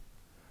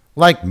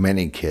Like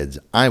many kids,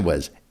 I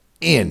was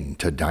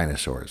into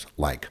dinosaurs,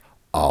 like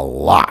a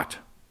lot.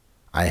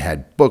 I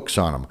had books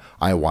on them.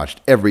 I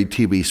watched every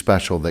TV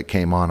special that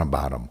came on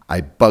about them. I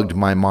bugged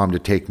my mom to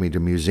take me to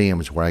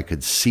museums where I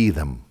could see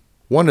them.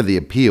 One of the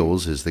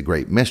appeals is the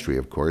great mystery,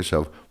 of course,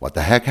 of what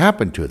the heck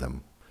happened to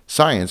them.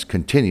 Science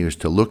continues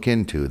to look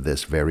into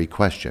this very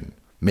question.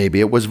 Maybe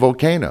it was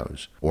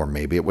volcanoes, or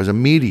maybe it was a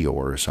meteor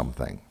or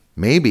something.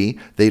 Maybe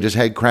they just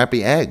had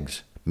crappy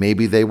eggs.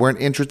 Maybe they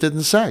weren't interested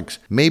in sex.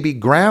 Maybe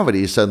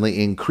gravity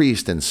suddenly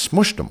increased and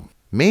smushed them.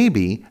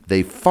 Maybe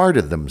they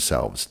farted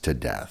themselves to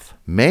death.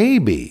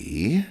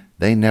 Maybe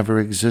they never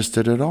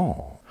existed at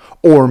all.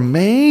 Or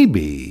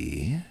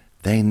maybe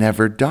they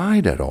never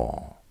died at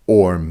all.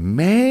 Or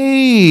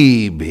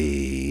maybe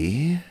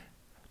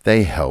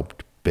they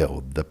helped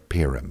build the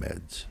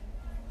pyramids.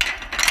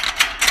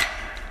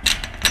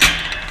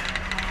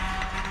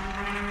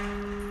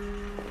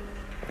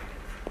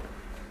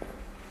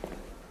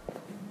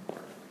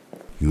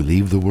 You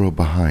leave the world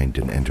behind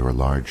and enter a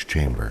large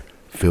chamber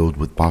filled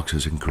with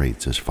boxes and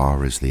crates as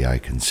far as the eye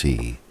can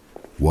see.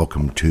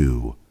 Welcome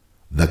to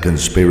the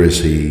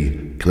Conspiracy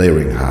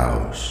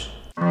Clearinghouse,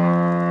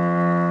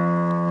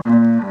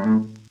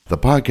 the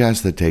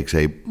podcast that takes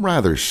a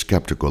rather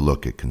skeptical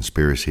look at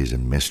conspiracies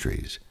and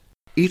mysteries.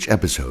 Each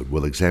episode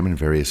will examine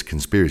various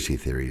conspiracy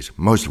theories,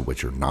 most of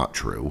which are not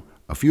true,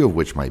 a few of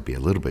which might be a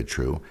little bit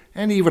true,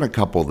 and even a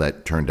couple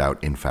that turned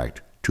out, in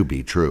fact, to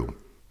be true.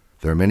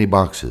 There are many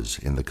boxes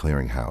in the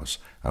clearinghouse,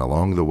 and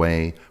along the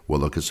way,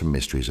 we'll look at some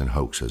mysteries and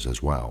hoaxes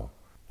as well.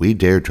 We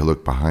dare to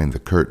look behind the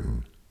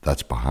curtain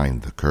that's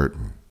behind the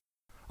curtain.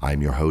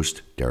 I'm your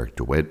host, Derek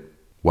DeWitt.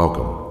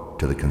 Welcome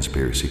to the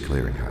Conspiracy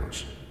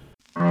Clearinghouse.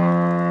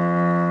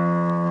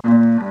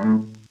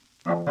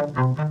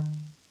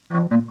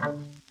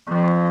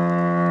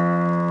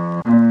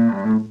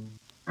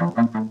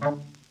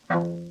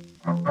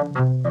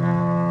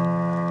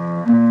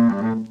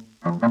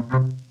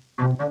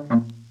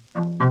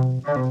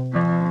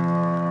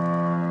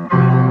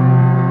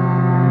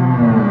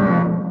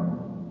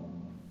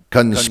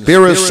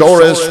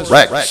 Conspirasaurus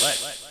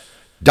Rex.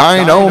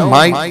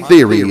 Dynamite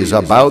theories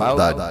about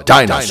the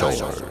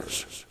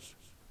dinosaurs.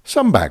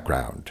 Some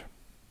background.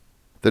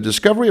 The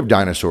discovery of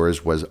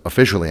dinosaurs was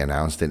officially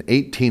announced in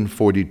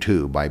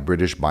 1842 by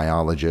British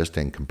biologist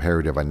and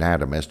comparative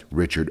anatomist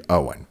Richard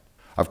Owen.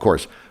 Of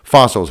course,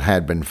 fossils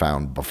had been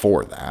found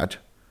before that.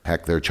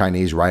 Heck, there are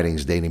Chinese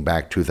writings dating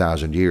back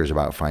 2,000 years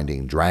about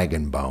finding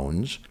dragon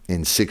bones. In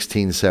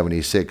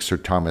 1676, Sir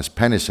Thomas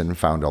Pennison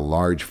found a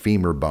large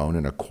femur bone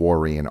in a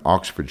quarry in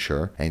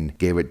Oxfordshire and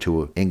gave it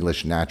to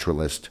English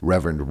naturalist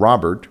Reverend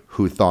Robert,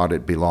 who thought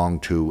it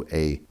belonged to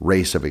a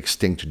race of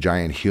extinct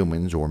giant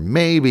humans, or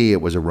maybe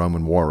it was a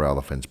Roman war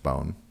elephant's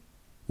bone.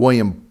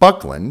 William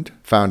Buckland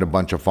found a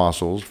bunch of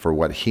fossils for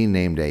what he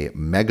named a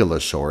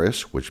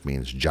megalosaurus, which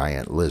means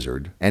giant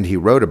lizard, and he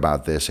wrote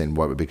about this in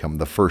what would become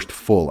the first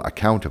full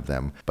account of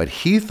them, but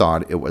he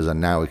thought it was a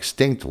now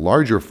extinct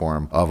larger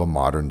form of a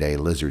modern-day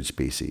lizard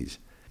species.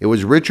 It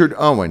was Richard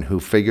Owen who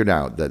figured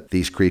out that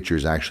these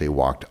creatures actually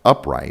walked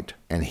upright,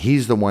 and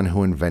he's the one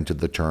who invented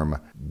the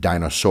term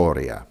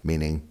dinosauria,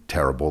 meaning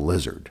terrible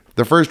lizard.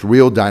 The first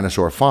real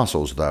dinosaur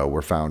fossils, though,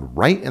 were found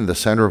right in the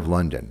center of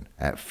London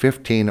at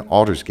 15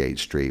 Aldersgate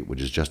Street,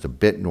 which is just a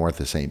bit north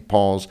of St.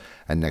 Paul's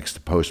and next to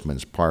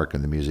Postman's Park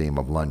in the Museum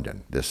of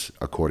London. This,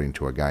 according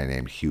to a guy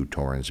named Hugh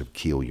Torrens of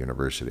Keele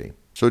University.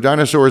 So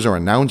dinosaurs are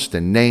announced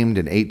and named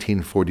in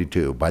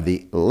 1842. By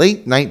the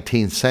late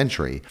 19th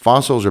century,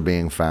 fossils are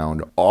being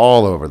found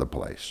all over the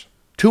place.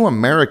 Two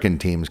American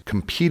teams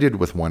competed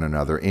with one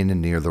another in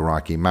and near the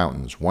Rocky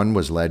Mountains. One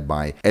was led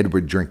by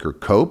Edward Drinker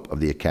Cope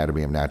of the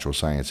Academy of Natural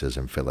Sciences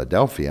in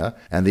Philadelphia,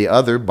 and the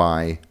other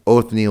by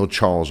Othniel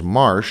Charles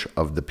Marsh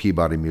of the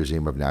Peabody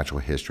Museum of Natural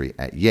History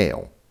at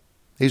Yale.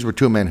 These were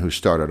two men who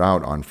started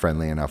out on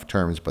friendly enough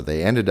terms, but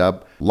they ended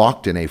up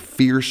locked in a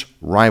fierce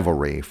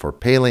rivalry for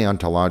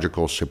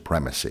paleontological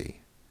supremacy.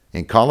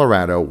 In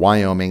Colorado,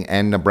 Wyoming,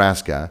 and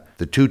Nebraska,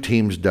 the two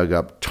teams dug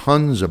up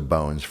tons of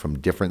bones from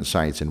different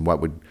sites in what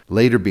would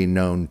later be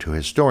known to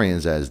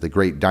historians as the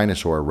Great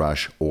Dinosaur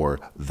Rush or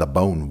the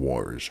Bone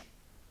Wars.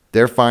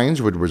 Their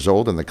finds would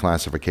result in the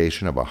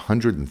classification of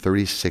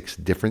 136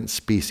 different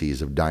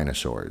species of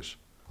dinosaurs.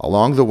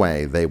 Along the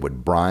way, they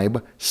would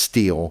bribe,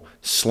 steal,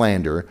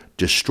 slander,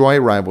 destroy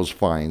rivals'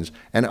 finds,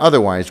 and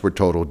otherwise were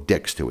total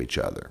dicks to each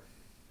other.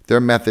 Their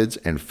methods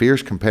and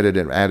fierce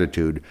competitive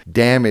attitude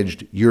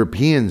damaged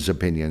Europeans'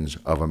 opinions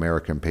of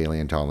American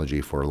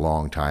paleontology for a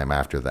long time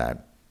after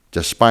that.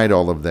 Despite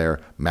all of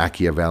their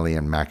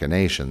Machiavellian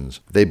machinations,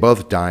 they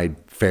both died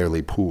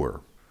fairly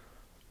poor.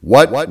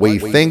 What we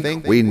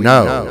think we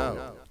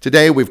know.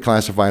 Today, we've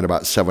classified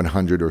about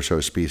 700 or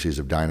so species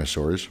of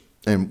dinosaurs.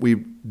 And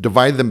we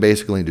divide them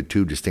basically into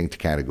two distinct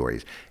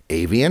categories,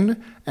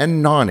 avian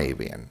and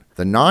non-avian.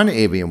 The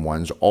non-avian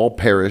ones all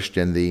perished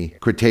in the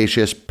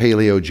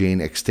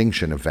Cretaceous-Paleogene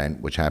extinction event,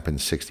 which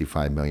happened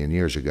 65 million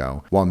years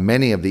ago, while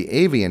many of the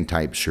avian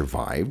types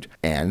survived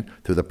and,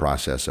 through the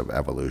process of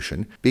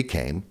evolution,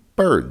 became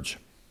birds.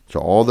 So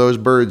all those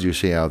birds you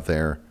see out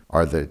there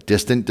are the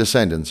distant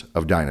descendants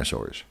of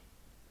dinosaurs.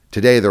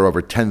 Today, there are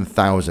over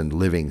 10,000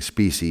 living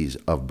species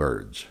of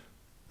birds.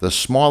 The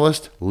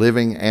smallest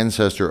living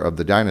ancestor of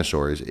the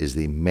dinosaurs is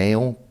the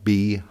male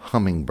bee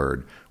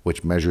hummingbird,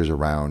 which measures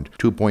around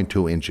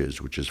 2.2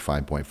 inches, which is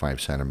 5.5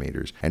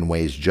 centimeters, and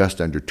weighs just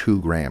under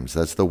 2 grams.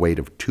 That's the weight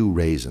of 2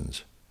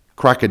 raisins.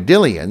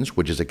 Crocodilians,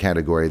 which is a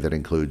category that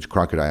includes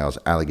crocodiles,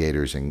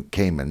 alligators, and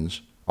caimans,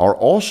 are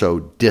also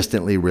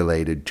distantly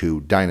related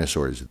to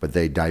dinosaurs, but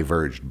they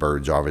diverged.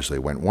 Birds obviously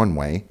went one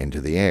way, into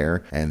the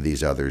air, and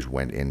these others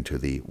went into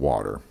the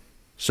water.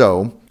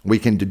 So, we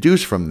can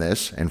deduce from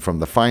this, and from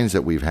the finds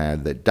that we've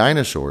had, that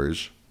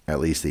dinosaurs, at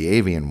least the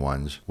avian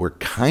ones, were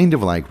kind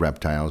of like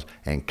reptiles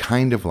and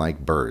kind of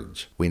like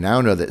birds. We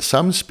now know that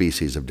some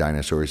species of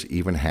dinosaurs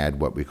even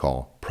had what we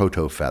call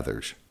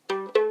protofeathers.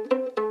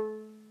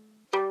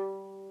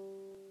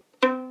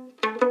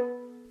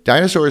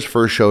 Dinosaurs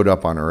first showed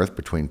up on Earth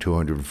between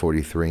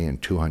 243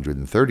 and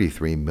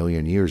 233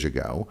 million years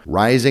ago,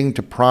 rising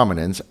to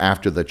prominence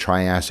after the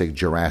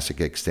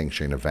Triassic-Jurassic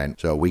extinction event.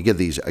 So we get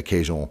these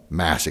occasional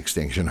mass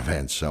extinction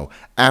events. So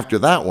after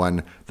that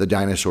one, the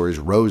dinosaurs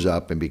rose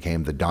up and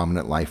became the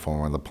dominant life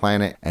form on the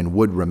planet and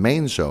would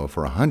remain so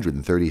for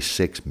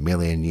 136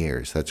 million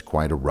years. That's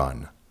quite a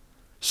run.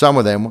 Some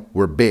of them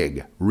were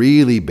big,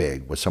 really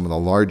big, with some of the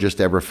largest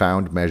ever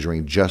found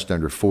measuring just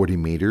under 40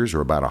 meters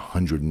or about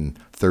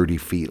 130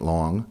 feet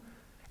long,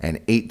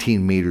 and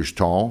 18 meters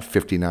tall,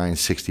 59,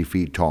 60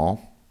 feet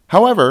tall.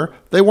 However,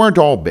 they weren't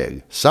all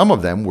big. Some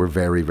of them were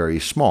very, very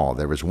small.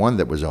 There was one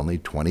that was only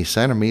 20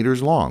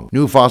 centimeters long.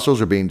 New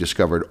fossils are being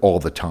discovered all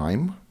the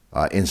time.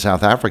 In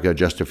South Africa,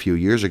 just a few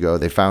years ago,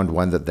 they found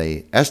one that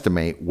they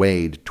estimate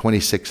weighed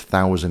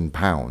 26,000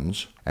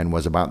 pounds and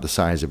was about the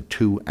size of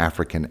 2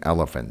 African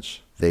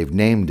elephants. They've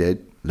named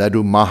it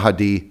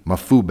Ledumahadi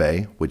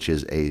Mafube, which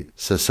is a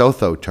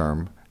Sesotho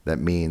term that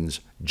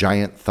means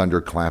giant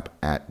thunderclap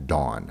at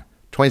dawn.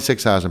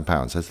 26,000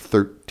 pounds, that's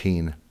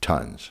 13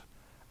 tons.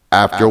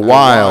 After a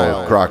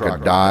while,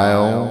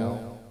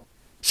 crocodile.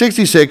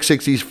 66,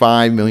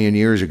 65 million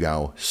years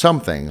ago,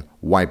 something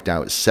wiped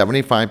out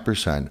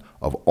 75%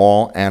 of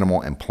all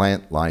animal and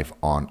plant life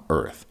on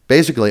Earth.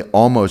 Basically,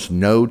 almost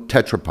no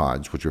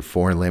tetrapods, which are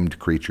 4-limbed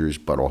creatures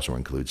but also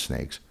include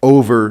snakes,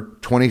 over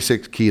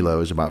 26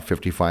 kilos, about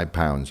 55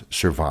 pounds,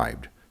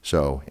 survived.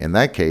 So, in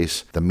that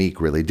case, the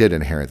meek really did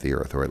inherit the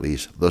Earth, or at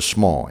least the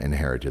small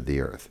inherited the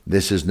Earth.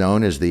 This is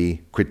known as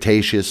the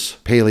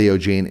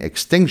Cretaceous-Paleogene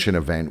extinction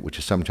event, which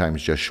is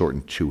sometimes just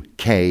shortened to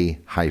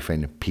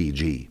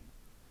K-PG.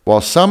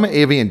 While some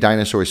avian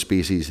dinosaur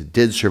species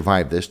did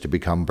survive this to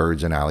become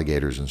birds and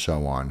alligators and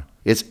so on,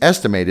 it's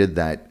estimated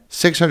that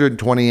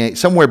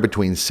somewhere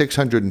between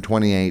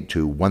 628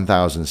 to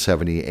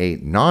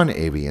 1,078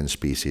 non-avian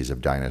species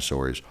of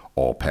dinosaurs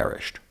all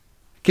perished.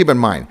 Keep in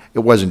mind, it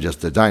wasn't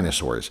just the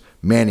dinosaurs.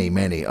 Many,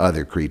 many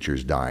other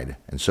creatures died,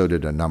 and so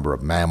did a number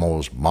of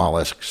mammals,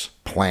 mollusks,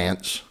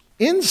 plants.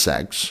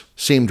 Insects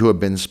seem to have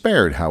been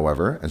spared,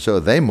 however, and so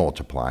they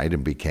multiplied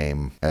and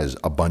became as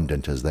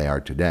abundant as they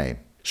are today.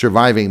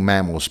 Surviving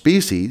mammal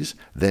species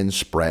then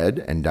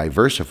spread and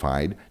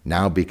diversified,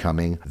 now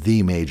becoming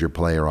the major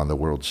player on the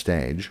world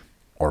stage,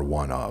 or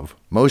one of.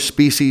 Most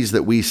species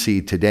that we see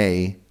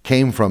today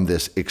came from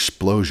this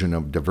explosion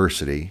of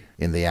diversity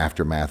in the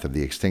aftermath of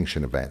the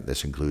extinction event.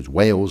 This includes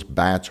whales,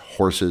 bats,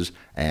 horses,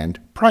 and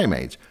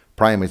primates.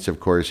 Primates, of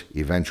course,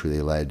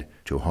 eventually led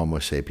to Homo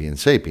sapiens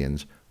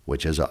sapiens,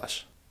 which is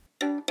us.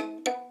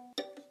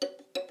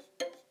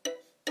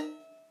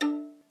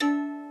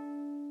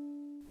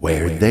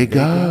 Where'd they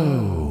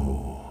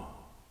go?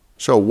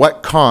 So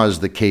what caused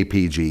the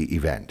KPG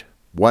event?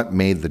 What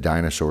made the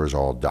dinosaurs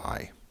all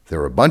die? There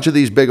were a bunch of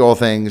these big old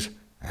things,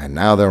 and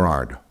now there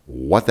aren't.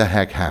 What the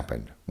heck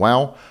happened?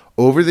 Well,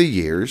 over the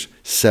years,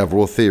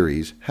 several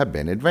theories have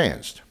been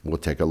advanced. We'll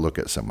take a look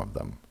at some of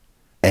them.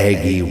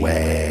 Eggy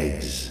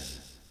Wags.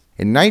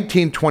 In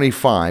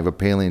 1925, a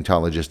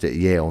paleontologist at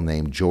Yale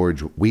named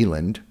George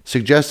Wieland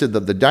suggested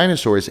that the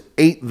dinosaurs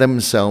ate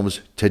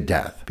themselves to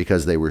death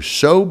because they were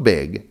so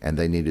big and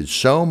they needed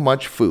so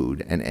much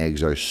food, and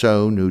eggs are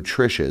so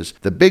nutritious.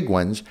 The big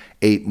ones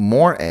ate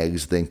more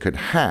eggs than could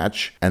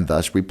hatch and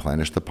thus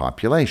replenish the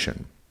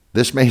population.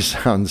 This may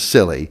sound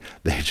silly,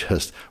 they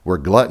just were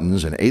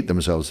gluttons and ate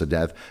themselves to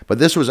death, but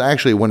this was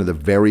actually one of the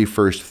very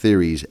first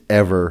theories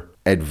ever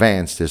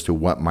advanced as to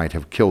what might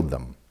have killed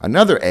them.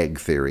 Another egg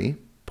theory,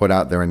 put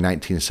out there in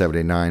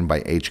 1979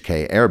 by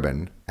H.K.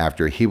 Erben,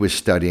 after he was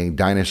studying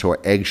dinosaur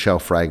eggshell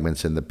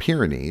fragments in the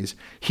Pyrenees,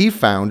 he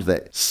found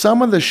that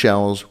some of the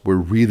shells were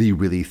really,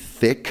 really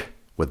thick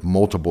with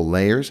multiple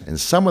layers, and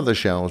some of the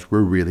shells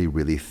were really,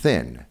 really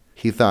thin.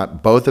 He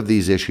thought both of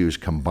these issues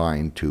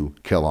combined to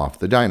kill off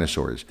the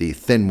dinosaurs. The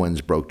thin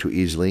ones broke too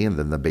easily, and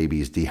then the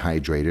babies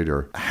dehydrated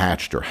or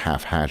hatched or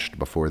half-hatched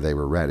before they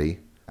were ready.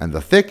 And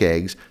the thick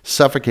eggs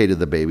suffocated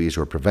the babies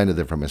or prevented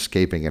them from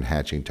escaping in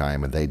hatching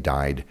time, and they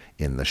died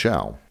in the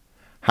shell.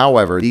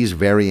 However, these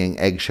varying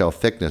eggshell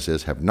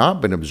thicknesses have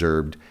not been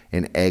observed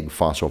in egg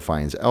fossil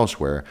finds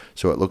elsewhere,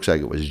 so it looks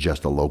like it was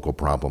just a local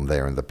problem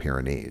there in the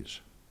Pyrenees.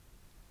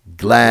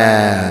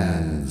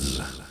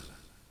 Glands.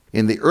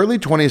 In the early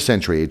 20th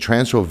century, a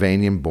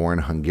Transylvanian-born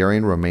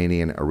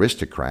Hungarian-Romanian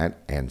aristocrat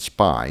and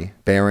spy,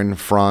 Baron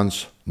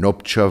Franz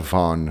Nopcsa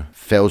von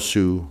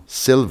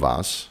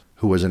Felszú-Szilvas,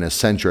 who was an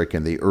eccentric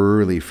in the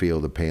early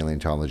field of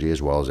paleontology,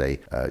 as well as a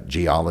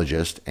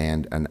geologist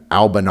and an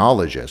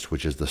albanologist,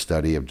 which is the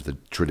study of the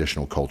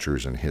traditional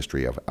cultures and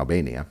history of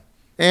Albania.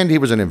 And he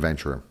was an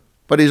adventurer.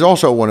 But he's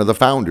also one of the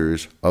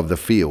founders of the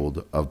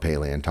field of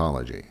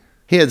paleontology.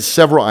 He had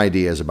several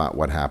ideas about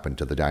what happened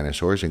to the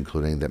dinosaurs,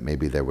 including that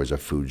maybe there was a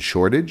food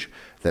shortage,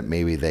 that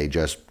maybe they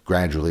just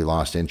gradually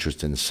lost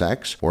interest in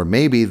sex, or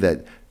maybe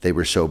that they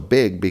were so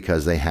big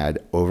because they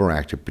had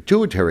overactive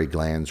pituitary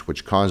glands,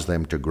 which caused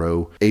them to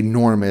grow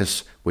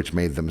enormous, which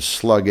made them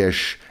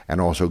sluggish, and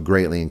also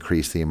greatly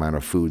increased the amount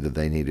of food that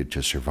they needed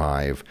to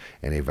survive,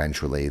 and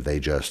eventually they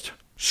just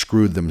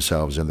screwed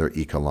themselves in their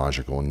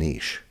ecological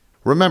niche.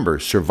 Remember,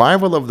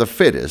 survival of the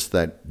fittest,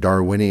 that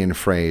Darwinian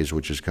phrase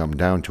which has come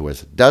down to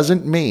us,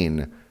 doesn't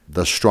mean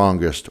the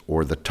strongest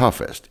or the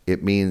toughest.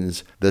 It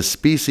means the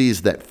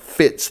species that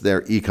fits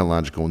their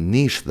ecological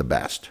niche the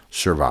best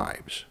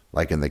survives.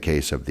 Like in the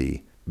case of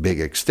the big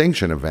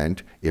extinction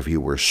event, if you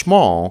were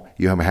small,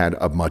 you had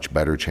a much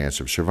better chance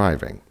of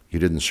surviving. You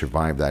didn't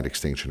survive that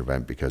extinction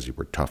event because you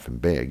were tough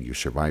and big. You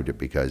survived it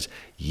because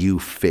you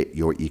fit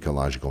your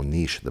ecological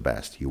niche the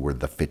best. You were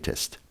the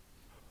fittest.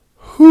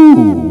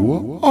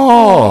 Who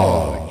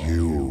are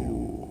you?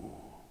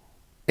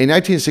 A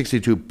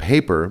 1962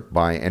 paper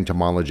by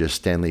entomologist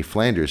Stanley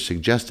Flanders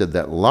suggested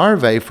that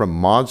larvae from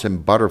moths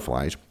and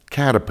butterflies,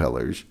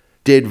 caterpillars,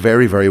 did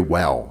very, very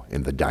well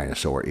in the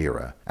dinosaur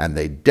era, and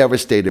they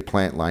devastated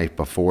plant life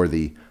before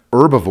the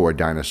herbivore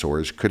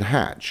dinosaurs could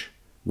hatch.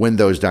 When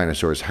those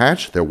dinosaurs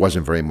hatched, there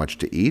wasn't very much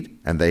to eat,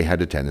 and they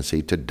had a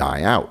tendency to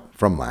die out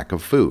from lack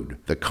of food.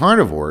 The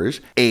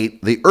carnivores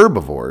ate the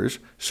herbivores,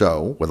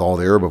 so with all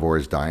the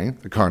herbivores dying,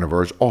 the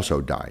carnivores also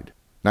died.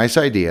 Nice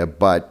idea,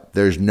 but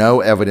there's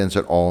no evidence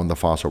at all in the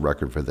fossil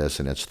record for this,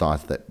 and it's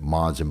thought that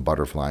moths and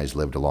butterflies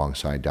lived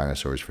alongside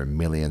dinosaurs for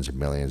millions and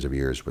millions of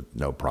years with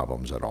no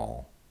problems at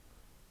all.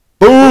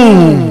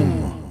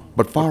 Boom!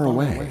 But far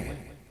away.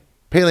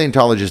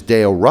 Paleontologist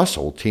Dale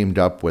Russell teamed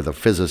up with a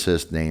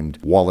physicist named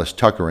Wallace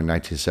Tucker in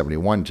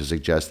 1971 to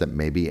suggest that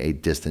maybe a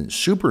distant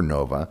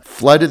supernova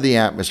flooded the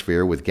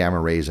atmosphere with gamma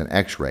rays and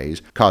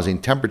X-rays, causing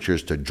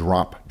temperatures to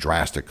drop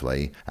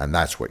drastically, and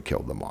that's what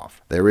killed them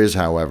off. There is,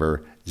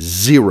 however,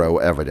 zero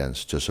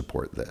evidence to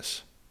support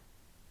this.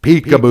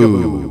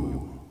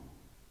 Peekaboo!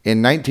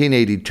 In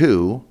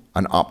 1982,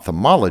 an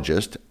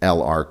ophthalmologist,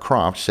 L.R.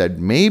 Croft, said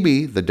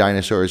maybe the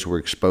dinosaurs were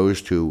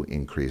exposed to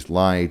increased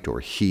light or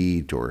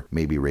heat or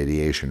maybe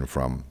radiation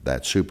from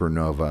that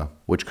supernova,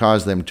 which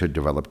caused them to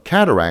develop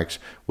cataracts,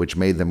 which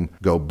made them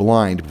go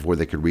blind before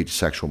they could reach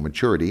sexual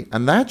maturity,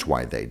 and that's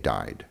why they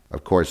died.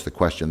 Of course, the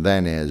question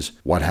then is,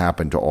 what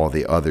happened to all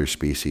the other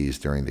species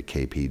during the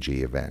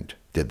KPG event?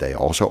 Did they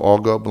also all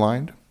go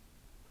blind?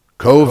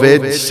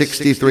 COVID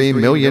 63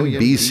 million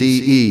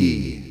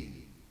BCE.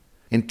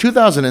 In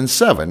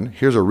 2007,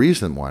 here's a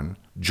recent one,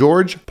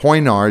 George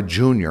Poinar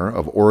Jr.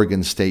 of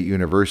Oregon State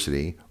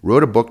University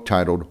wrote a book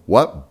titled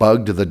What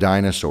Bugged the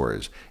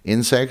Dinosaurs?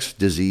 Insects,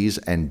 Disease,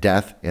 and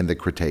Death in the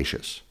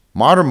Cretaceous.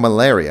 Modern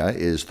malaria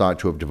is thought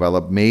to have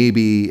developed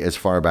maybe as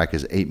far back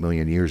as 8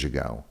 million years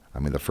ago. I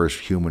mean, the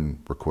first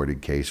human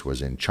recorded case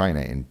was in China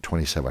in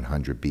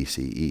 2700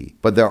 BCE.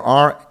 But there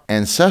are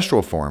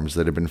ancestral forms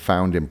that have been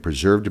found in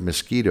preserved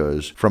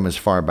mosquitoes from as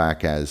far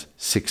back as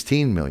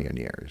 16 million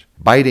years.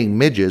 Biting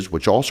midges,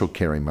 which also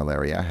carry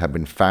malaria, have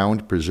been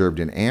found preserved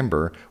in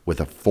amber with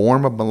a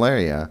form of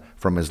malaria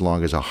from as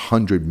long as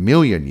 100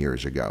 million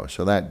years ago.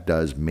 So that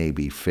does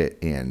maybe fit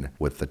in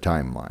with the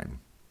timeline.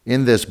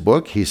 In this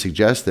book, he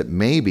suggests that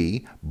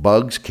maybe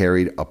bugs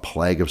carried a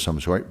plague of some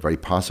sort, very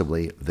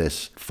possibly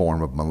this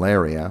form of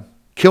malaria,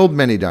 killed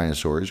many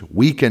dinosaurs,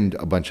 weakened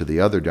a bunch of the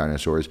other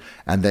dinosaurs,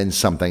 and then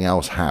something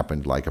else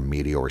happened, like a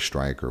meteor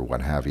strike or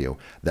what have you,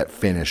 that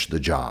finished the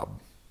job.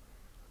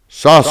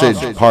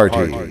 Sausage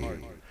party.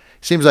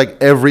 Seems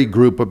like every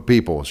group of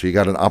people. So you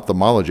got an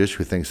ophthalmologist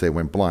who thinks they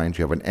went blind.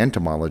 You have an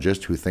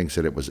entomologist who thinks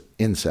that it was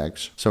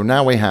insects. So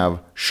now we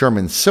have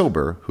Sherman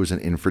Silber, who's an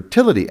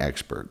infertility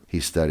expert. He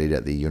studied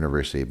at the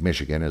University of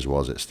Michigan as well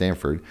as at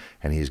Stanford,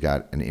 and he's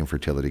got an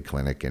infertility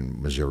clinic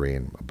in Missouri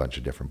and a bunch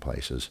of different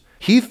places.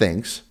 He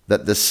thinks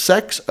that the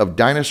sex of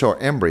dinosaur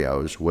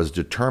embryos was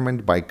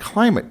determined by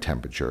climate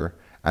temperature,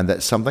 and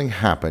that something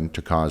happened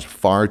to cause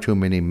far too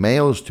many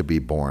males to be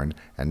born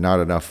and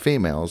not enough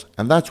females,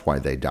 and that's why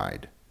they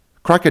died.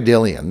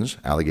 Crocodilians,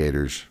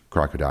 alligators,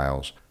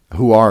 crocodiles,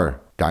 who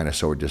are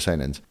dinosaur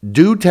descendants,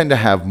 do tend to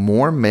have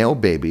more male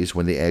babies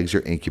when the eggs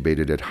are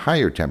incubated at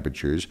higher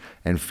temperatures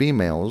and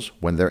females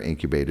when they're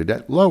incubated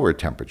at lower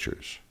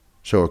temperatures.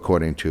 So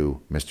according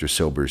to Mr.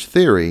 Silber's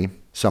theory,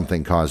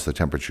 something caused the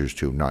temperatures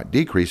to not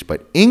decrease,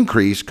 but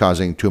increase,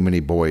 causing too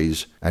many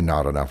boys and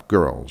not enough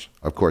girls.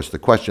 Of course, the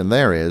question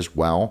there is,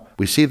 well,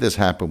 we see this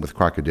happen with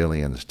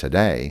crocodilians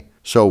today,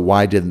 so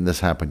why didn't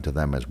this happen to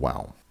them as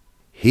well?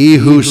 He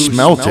who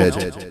smelt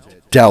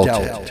it, dealt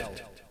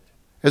it.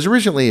 As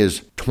recently as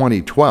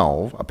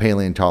 2012, a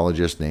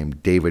paleontologist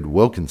named David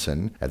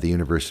Wilkinson at the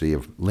University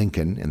of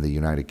Lincoln in the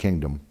United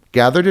Kingdom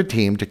gathered a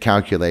team to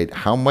calculate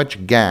how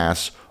much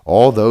gas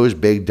all those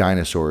big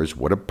dinosaurs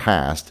would have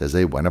passed as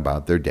they went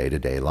about their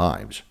day-to-day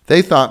lives.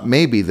 They thought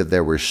maybe that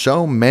there were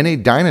so many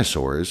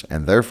dinosaurs,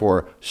 and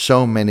therefore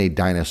so many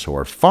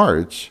dinosaur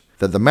farts,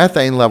 that the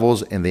methane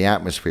levels in the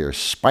atmosphere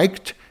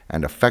spiked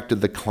and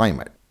affected the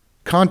climate.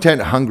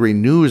 Content-hungry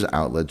news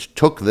outlets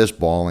took this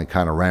ball and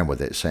kind of ran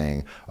with it,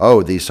 saying,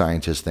 oh, these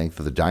scientists think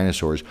that the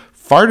dinosaurs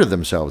farted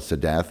themselves to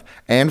death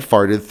and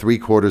farted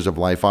 3/4 of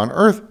life on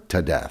Earth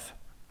to death.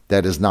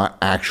 That is not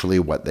actually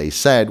what they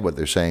said. What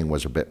they're saying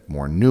was a bit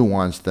more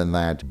nuanced than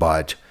that,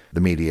 but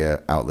the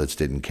media outlets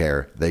didn't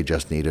care. They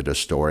just needed a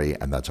story,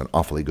 and that's an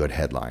awfully good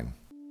headline.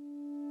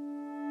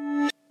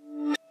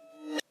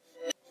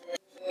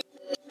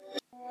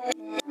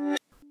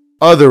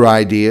 Other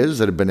ideas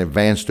that have been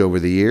advanced over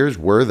the years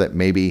were that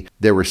maybe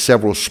there were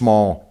several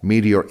small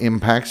meteor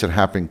impacts that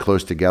happened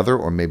close together,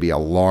 or maybe a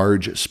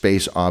large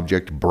space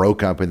object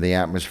broke up in the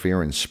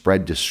atmosphere and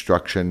spread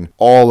destruction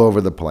all over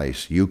the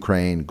place.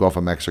 Ukraine, Gulf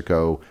of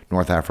Mexico,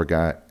 North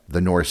Africa,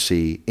 the North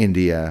Sea,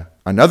 India.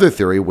 Another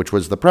theory, which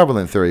was the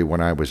prevalent theory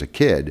when I was a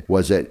kid,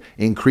 was that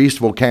increased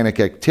volcanic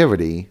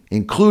activity,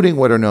 including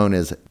what are known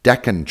as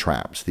Deccan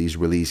traps, these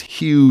release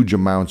huge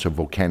amounts of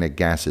volcanic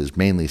gases,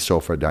 mainly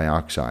sulfur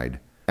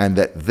dioxide, and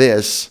that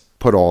this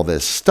put all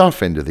this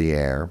stuff into the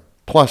air,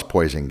 plus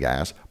poison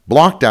gas,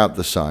 blocked out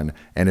the sun,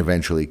 and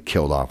eventually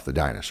killed off the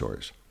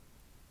dinosaurs.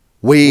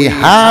 We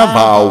have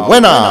a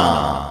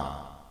winner!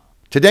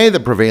 Today, the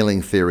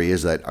prevailing theory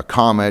is that a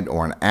comet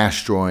or an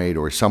asteroid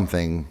or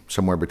something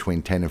somewhere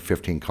between 10 and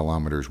 15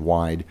 kilometers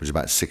wide, which is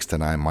about 6 to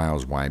 9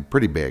 miles wide,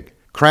 pretty big,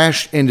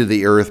 crashed into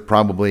the Earth,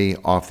 probably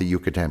off the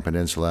Yucatan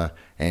Peninsula,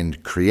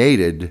 and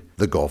created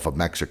the Gulf of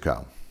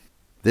Mexico.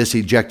 This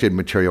ejected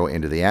material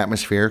into the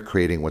atmosphere,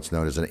 creating what's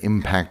known as an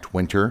impact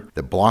winter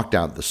that blocked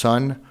out the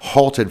sun,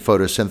 halted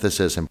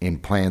photosynthesis in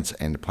plants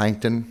and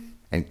plankton,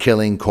 and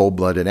killing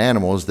cold-blooded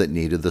animals that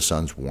needed the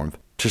sun's warmth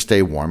to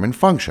stay warm and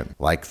function,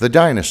 like the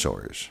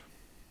dinosaurs.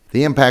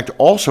 The impact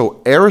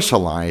also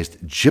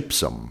aerosolized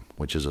gypsum,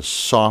 which is a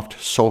soft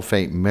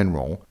sulfate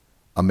mineral,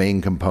 a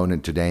main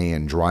component today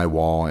in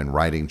drywall and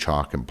writing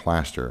chalk and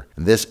plaster.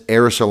 And this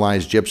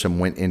aerosolized gypsum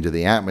went into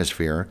the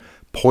atmosphere,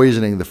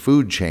 poisoning the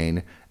food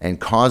chain and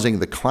causing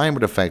the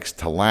climate effects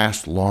to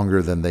last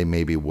longer than they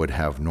maybe would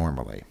have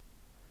normally.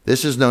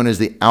 This is known as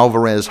the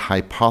Alvarez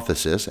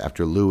hypothesis,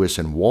 after Lewis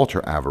and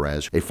Walter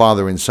Alvarez, a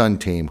father and son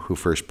team who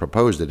first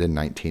proposed it in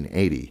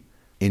 1980.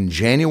 In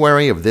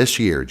January of this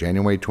year,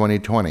 January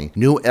 2020,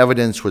 new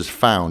evidence was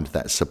found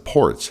that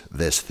supports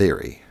this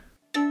theory.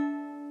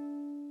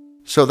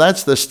 So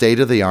that's the state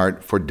of the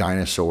art for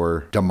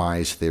dinosaur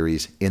demise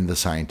theories in the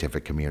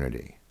scientific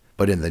community.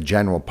 But in the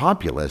general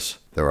populace,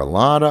 there are a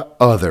lot of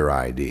other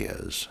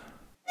ideas.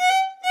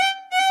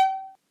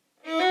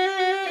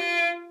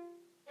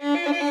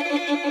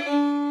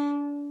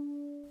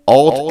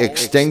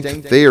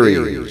 Alt-extinct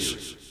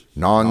theories,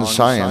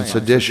 non-science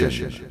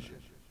edition.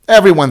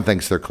 Everyone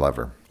thinks they're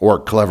clever, or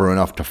clever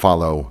enough to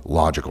follow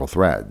logical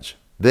threads.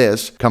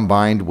 This,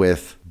 combined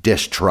with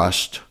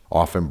distrust,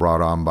 often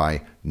brought on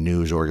by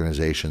news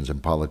organizations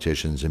and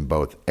politicians in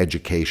both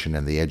education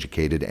and the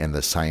educated and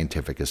the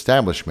scientific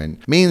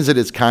establishment, means that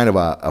it's kind of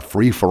a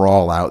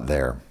free-for-all out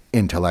there,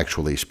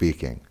 intellectually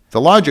speaking.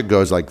 The logic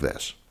goes like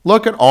this.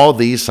 Look at all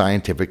these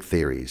scientific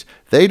theories.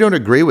 They don't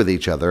agree with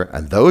each other,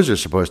 and those are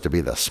supposed to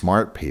be the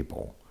smart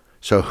people.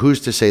 So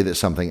who's to say that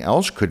something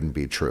else couldn't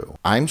be true?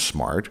 I'm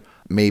smart.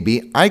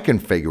 Maybe I can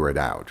figure it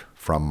out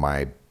from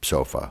my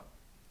sofa.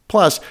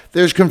 Plus,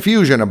 there's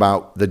confusion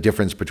about the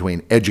difference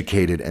between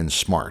educated and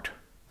smart.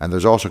 And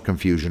there's also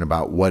confusion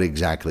about what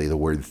exactly the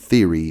word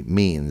theory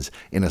means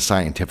in a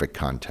scientific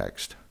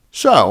context.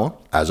 So,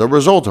 as a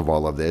result of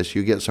all of this,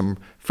 you get some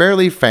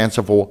fairly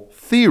fanciful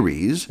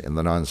theories, in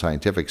the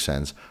non-scientific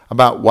sense,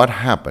 about what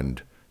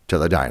happened to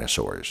the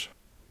dinosaurs.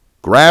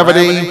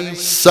 Gravity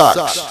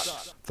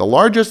sucks. The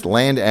largest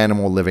land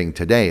animal living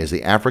today is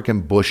the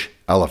African bush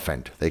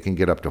elephant. They can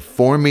get up to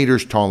 4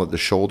 meters tall at the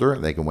shoulder,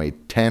 and they can weigh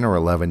 10 or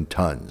 11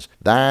 tons.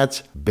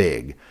 That's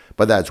big,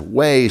 but that's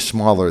way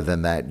smaller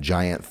than that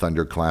giant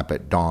thunderclap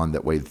at dawn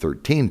that weighed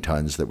 13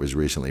 tons that was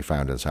recently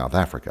found in South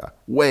Africa.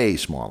 Way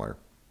smaller.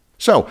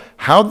 So,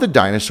 how'd the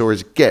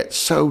dinosaurs get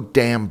so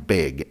damn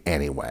big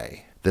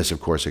anyway? This,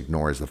 of course,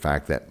 ignores the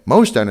fact that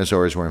most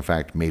dinosaurs were in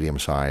fact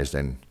medium-sized,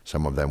 and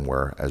some of them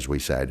were, as we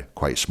said,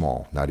 quite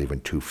small, not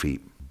even 2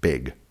 feet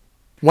big.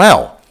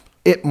 Well,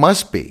 it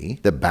must be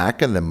that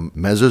back in the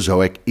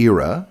Mesozoic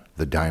era,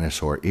 the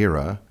dinosaur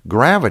era,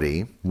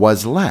 gravity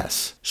was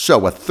less.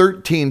 So a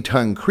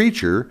 13-ton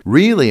creature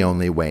really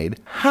only weighed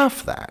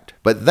half that.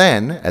 But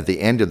then, at the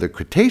end of the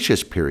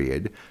Cretaceous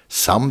period,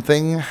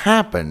 something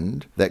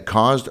happened that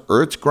caused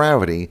Earth's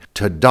gravity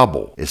to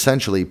double,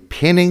 essentially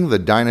pinning the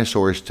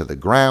dinosaurs to the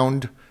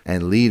ground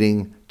and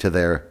leading to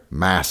their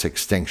mass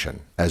extinction,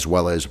 as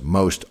well as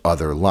most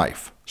other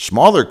life.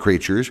 Smaller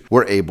creatures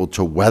were able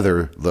to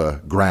weather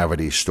the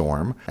gravity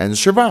storm and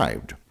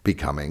survived.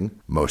 becoming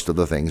most of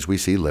the things we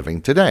see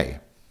living today.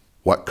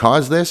 What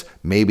caused this?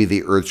 Maybe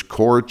the Earth's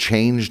core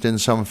changed in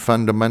some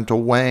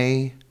fundamental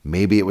way.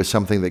 Maybe it was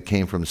something that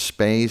came from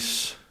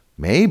space.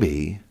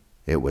 Maybe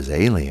it was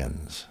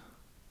aliens.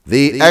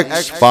 The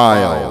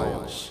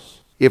X-Files.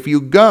 If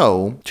you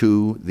go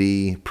to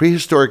the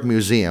Prehistoric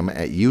Museum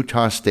at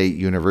Utah State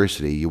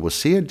University, you will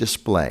see a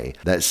display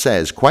that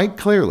says quite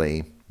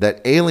clearly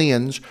that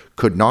aliens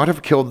could not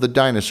have killed the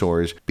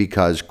dinosaurs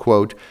because,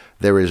 quote,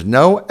 there is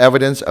no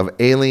evidence of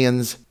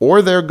aliens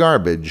or their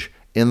garbage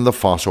in the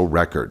fossil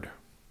record.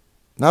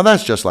 Now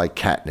that's just like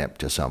catnip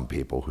to some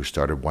people who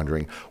started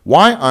wondering,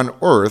 why on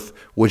earth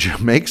would you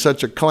make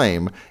such a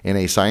claim in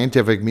a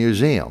scientific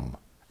museum?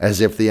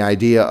 As if the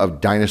idea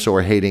of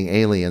dinosaur-hating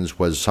aliens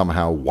was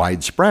somehow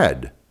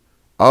widespread.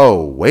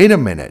 Oh, wait a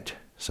minute,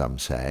 some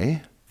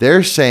say.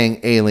 They're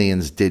saying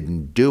aliens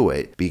didn't do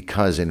it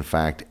because, in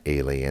fact,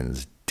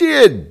 aliens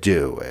did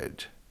do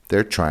it.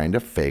 They're trying to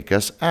fake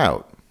us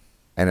out.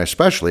 And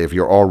especially if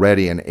you're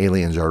already an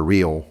aliens are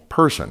real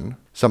person,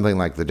 something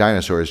like the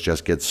dinosaurs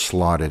just gets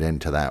slotted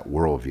into that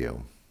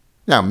worldview.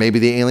 Now, maybe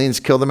the aliens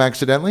killed them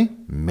accidentally.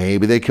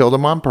 Maybe they killed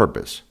them on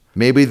purpose.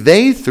 Maybe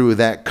they threw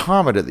that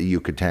comet at the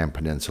Yucatan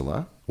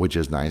Peninsula, which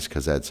is nice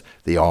because that's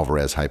the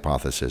Alvarez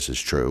hypothesis is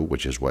true,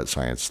 which is what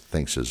science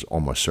thinks is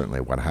almost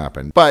certainly what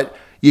happened. But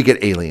you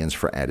get aliens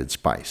for added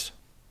spice.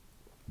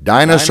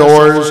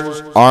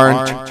 Dinosaurs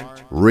aren't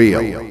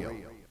real.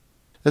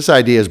 This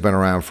idea has been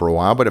around for a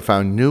while, but it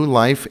found new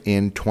life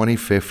in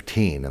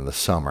 2015 in the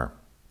summer.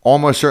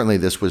 Almost certainly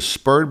this was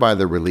spurred by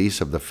the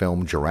release of the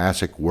film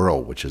Jurassic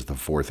World, which is the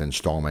fourth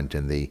installment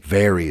in the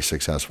very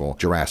successful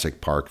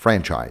Jurassic Park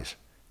franchise.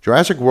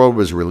 Jurassic World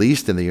was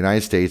released in the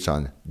United States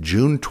on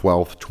June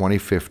 12,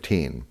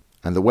 2015,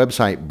 and the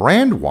website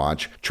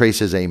Brandwatch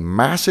traces a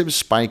massive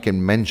spike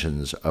in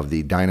mentions of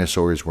the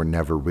dinosaurs were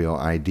never real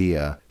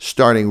idea,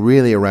 starting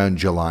really around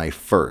July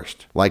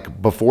 1st.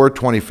 Like before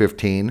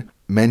 2015,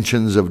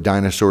 mentions of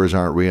dinosaurs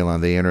aren't real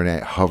on the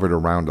internet hovered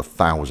around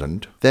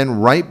 1,000. Then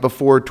right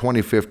before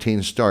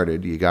 2015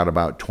 started, you got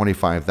about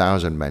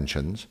 25,000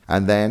 mentions.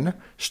 And then,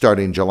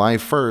 starting July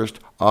 1st,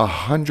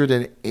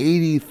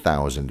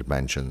 180,000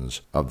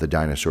 mentions of the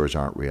dinosaurs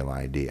aren't real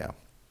idea.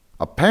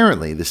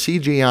 Apparently, the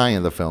CGI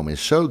in the film is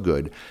so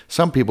good,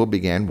 some people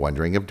began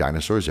wondering if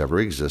dinosaurs ever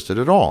existed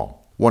at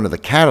all. One of the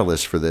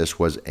catalysts for this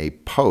was a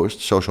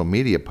social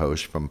media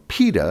post from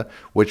PETA,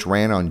 which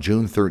ran on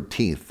June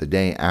 13th, the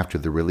day after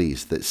the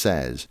release,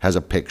 that has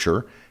a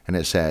picture, and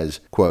it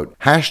says, quote,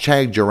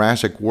 hashtag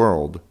Jurassic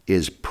World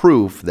is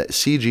proof that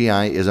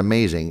CGI is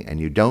amazing and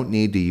you don't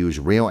need to use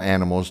real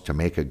animals to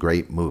make a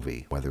great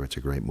movie. Whether it's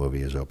a great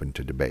movie is open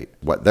to debate.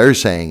 What they're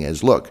saying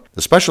is, look,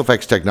 the special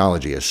effects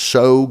technology is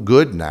so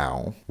good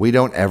now, we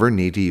don't ever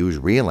need to use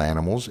real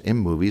animals in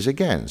movies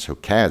again. So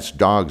cats,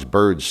 dogs,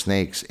 birds,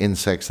 snakes,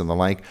 insects, and the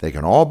like, they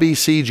can all be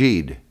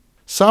CG'd.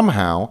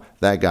 Somehow,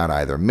 that got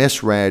either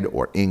misread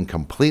or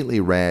incompletely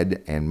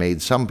read and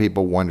made some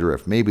people wonder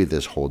if maybe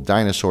this whole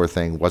dinosaur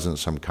thing wasn't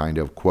some kind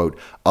of, quote,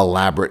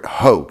 elaborate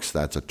hoax.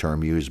 That's a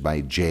term used by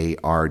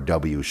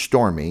J.R.W.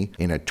 Stormy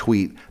in a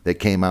tweet that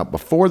came out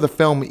before the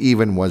film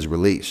even was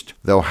released.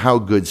 Though how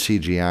good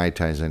CGI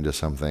ties into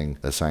something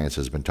that science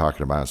has been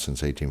talking about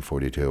since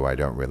 1842, I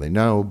don't really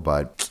know,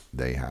 but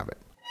there you have it.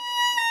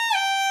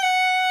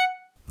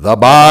 The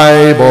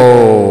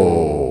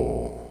Bible.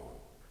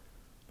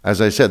 As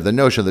I said, the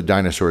notion that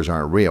dinosaurs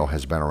aren't real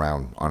has been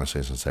around,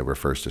 honestly, since they were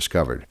first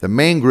discovered. The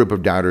main group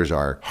of doubters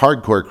are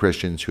hardcore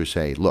Christians who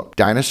say, look,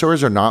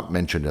 dinosaurs are not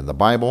mentioned in the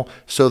Bible,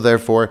 so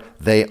therefore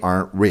they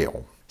aren't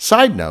real.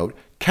 Side note,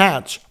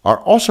 cats are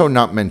also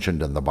not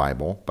mentioned in the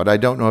Bible, but I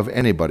don't know of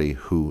anybody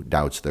who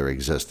doubts their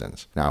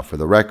existence. Now, for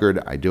the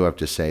record, I do have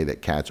to say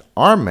that cats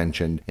are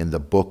mentioned in the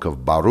book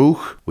of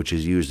Baruch, which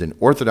is used in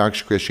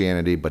Orthodox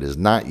Christianity, but is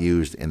not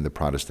used in the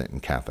Protestant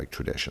and Catholic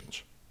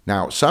traditions.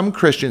 Now, some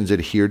Christians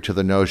adhere to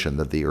the notion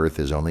that the earth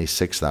is only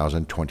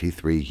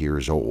 6,023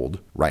 years old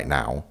right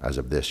now, as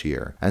of this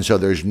year. And so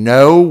there's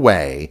no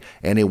way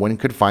anyone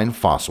could find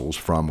fossils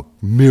from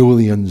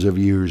millions of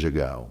years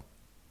ago.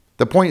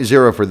 The point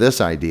zero for this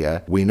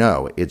idea, we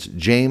know, it's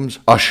James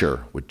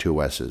Ussher, with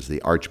two S's,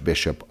 the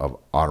Archbishop of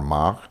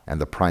Armagh and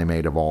the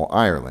Primate of all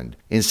Ireland.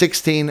 In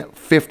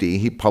 1650,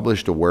 he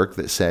published a work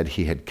that said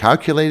he had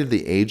calculated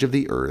the age of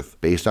the earth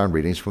based on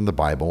readings from the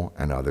Bible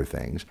and other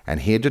things,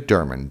 and he had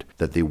determined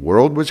that the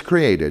world was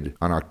created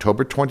on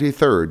October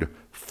 23rd,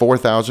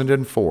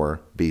 4004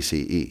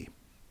 BCE.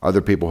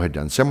 Other people had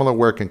done similar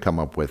work and come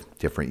up with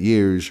different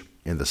years.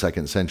 In the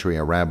 2nd century,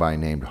 a rabbi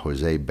named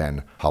Jose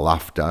ben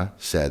Halafta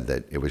said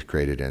that it was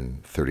created in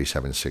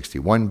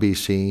 3761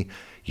 BC.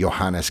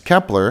 Johannes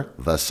Kepler,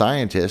 the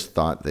scientist,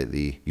 thought that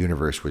the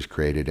universe was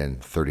created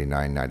in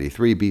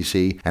 3993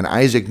 BC. And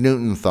Isaac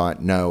Newton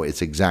thought, no,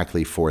 it's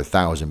exactly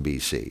 4000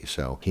 BC.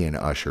 So he and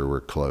Ussher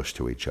were close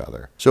to each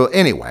other. So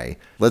anyway,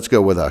 let's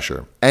go with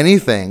Ussher.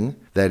 Anything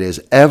that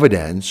is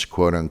evidence,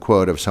 quote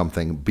unquote, of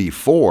something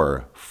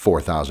before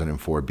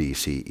 4004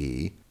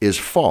 BCE is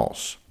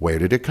false. Where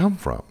did it come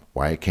from?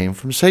 Why, it came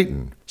from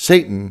Satan.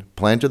 Satan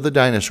planted the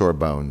dinosaur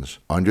bones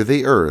under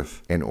the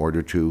earth in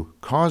order to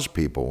cause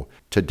people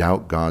to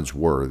doubt God's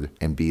word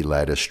and be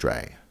led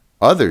astray.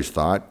 Others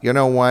thought, you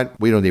know what,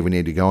 we don't even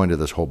need to go into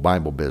this whole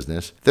Bible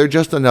business. They're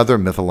just another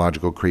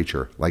mythological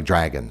creature, like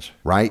dragons,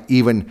 right?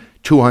 Even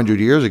 200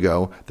 years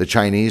ago, the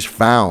Chinese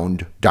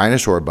found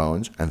dinosaur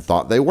bones and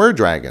thought they were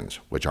dragons,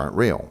 which aren't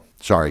real.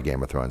 Sorry,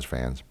 Game of Thrones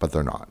fans, but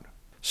they're not.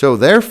 So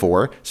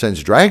therefore,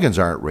 since dragons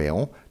aren't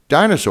real,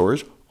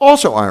 dinosaurs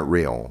also aren't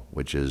real,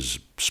 which is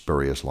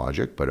spurious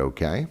logic, but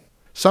okay.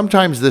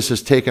 Sometimes this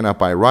is taken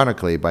up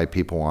ironically by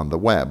people on the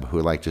web who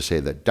like to say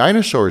that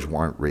dinosaurs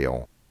weren't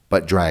real,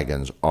 but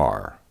dragons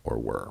are or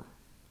were.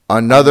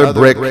 Another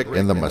brick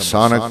in the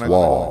Masonic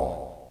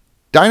wall.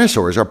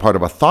 Dinosaurs are part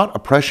of a thought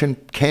oppression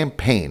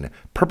campaign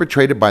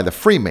perpetrated by the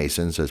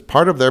Freemasons as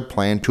part of their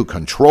plan to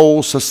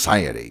control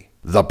society.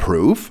 The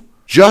proof?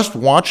 Just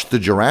watch the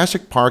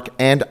Jurassic Park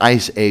and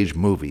Ice Age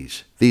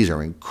movies. These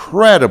are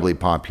incredibly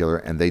popular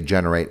and they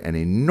generate an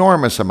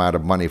enormous amount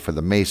of money for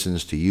the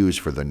Masons to use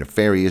for their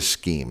nefarious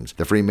schemes.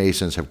 The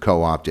Freemasons have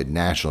co-opted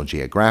National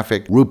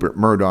Geographic, Rupert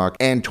Murdoch,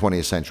 and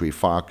 20th Century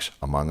Fox,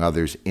 among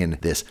others, in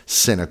this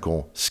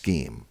cynical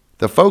scheme.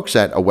 The folks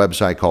at a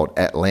website called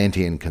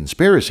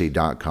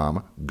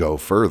AtlanteanConspiracy.com go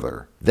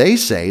further. They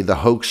say the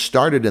hoax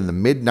started in the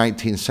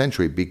mid-19th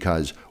century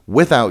because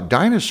without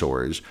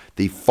dinosaurs,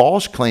 the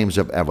false claims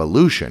of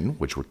evolution,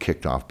 which were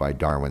kicked off by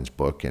Darwin's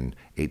book in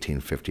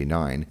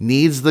 1859,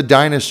 needs the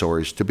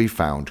dinosaurs to be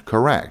found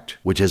correct,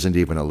 which isn't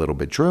even a little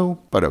bit true,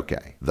 but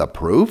okay. The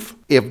proof?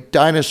 If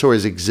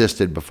dinosaurs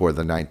existed before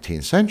the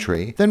 19th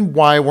century, then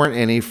why weren't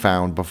any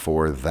found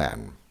before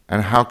then?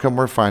 And how come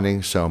we're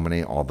finding so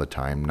many all the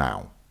time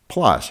now?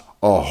 Plus,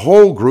 a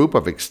whole group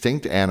of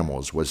extinct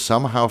animals was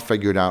somehow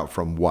figured out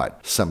from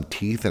what? Some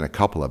teeth and a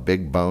couple of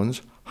big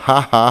bones?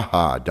 Ha ha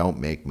ha, don't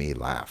make me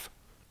laugh.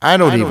 I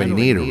don't even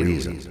need a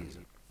reason.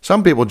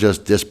 Some people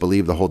just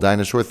disbelieve the whole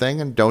dinosaur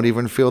thing and don't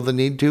even feel the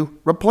need to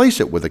replace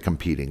it with a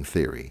competing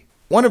theory.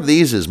 One of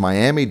these is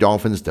Miami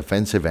Dolphins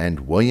defensive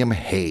end William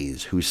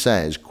Hayes, who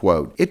says,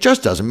 quote, "It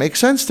just doesn't make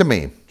sense to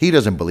me. He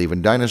doesn't believe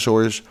in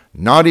dinosaurs,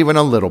 not even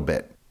a little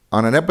bit."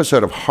 On an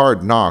episode of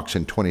Hard Knocks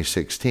in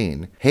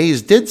 2016,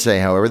 Hayes did say,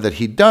 however, that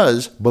he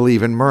does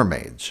believe in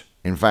mermaids.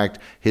 In fact,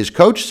 his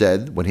coach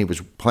said when he was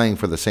playing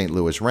for the St.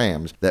 Louis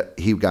Rams that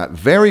he got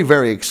very,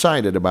 very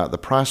excited about the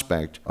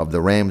prospect of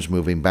the Rams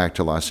moving back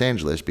to Los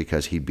Angeles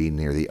because he'd be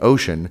near the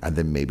ocean and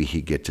then maybe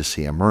he'd get to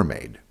see a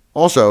mermaid.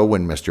 Also,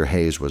 when Mr.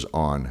 Hayes was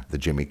on the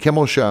Jimmy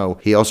Kimmel Show,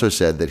 he also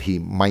said that he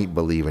might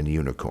believe in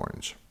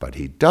unicorns, but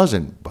he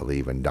doesn't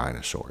believe in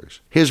dinosaurs.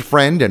 His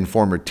friend and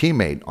former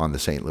teammate on the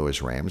St. Louis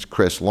Rams,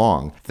 Chris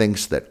Long,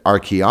 thinks that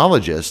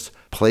archaeologists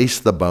place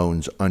the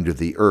bones under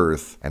the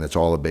earth and it's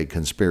all a big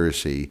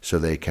conspiracy so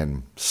they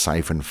can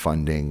siphon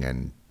funding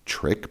and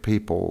trick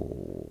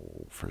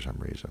people for some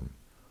reason.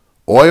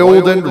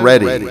 Oiled and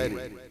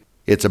ready.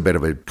 It's a bit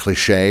of a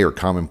cliche or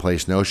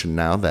commonplace notion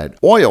now that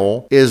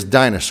oil is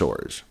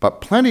dinosaurs, but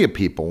plenty of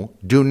people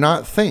do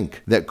not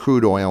think that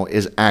crude oil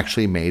is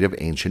actually made of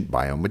ancient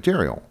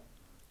biomaterial.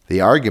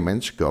 The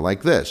arguments go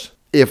like this.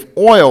 If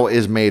oil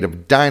is made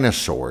of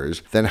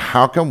dinosaurs, then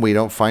how come we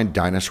don't find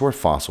dinosaur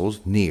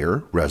fossils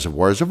near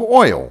reservoirs of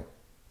oil?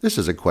 This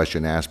is a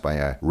question asked by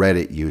a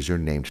Reddit user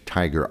named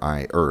Tiger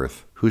Eye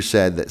Earth, who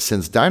said that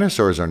since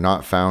dinosaurs are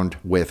not found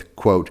with,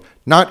 quote,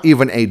 not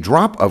even a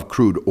drop of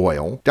crude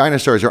oil,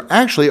 dinosaurs are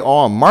actually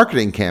all a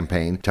marketing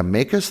campaign to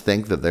make us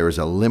think that there is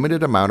a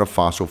limited amount of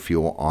fossil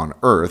fuel on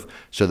Earth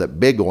so that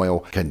big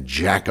oil can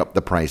jack up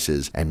the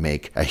prices and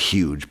make a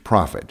huge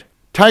profit.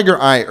 Tiger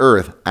Eye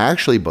Earth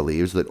actually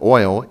believes that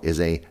oil is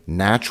a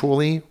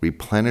naturally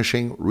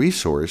replenishing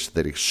resource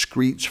that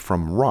excretes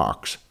from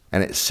rocks,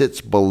 and it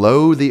sits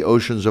below the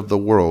oceans of the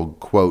world,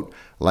 quote,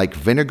 like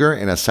vinegar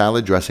in a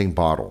salad dressing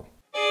bottle.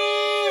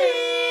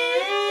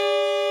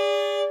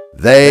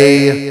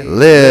 They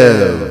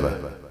live.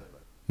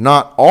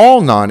 Not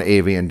all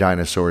non-avian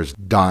dinosaurs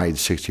died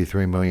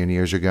 63 million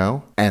years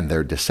ago, and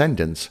their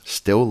descendants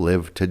still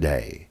live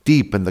today.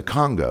 Deep in the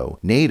Congo,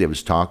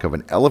 natives talk of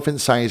an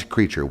elephant-sized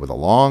creature with a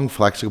long,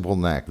 flexible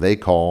neck they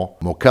call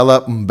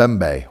Mokele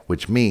Mbembe,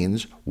 which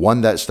means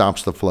one that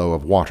stops the flow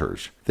of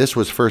waters. This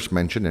was first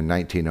mentioned in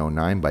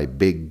 1909 by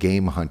big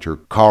game hunter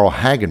Carl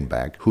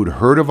Hagenbeck, who'd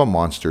heard of a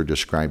monster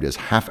described as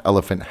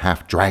half-elephant,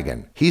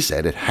 half-dragon. He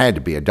said it had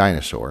to be a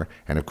dinosaur,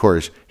 and of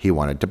course, he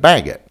wanted to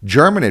bag it.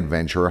 German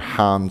adventurer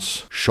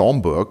Hans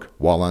Schomburg,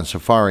 while on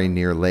safari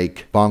near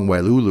Lake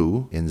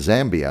Bongwelulu in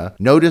Zambia,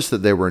 noticed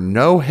that there were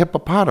no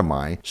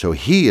hippopotami, so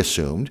he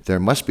assumed there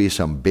must be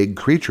some big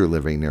creature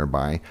living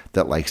nearby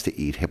that likes to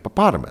eat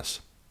hippopotamus.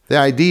 The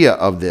idea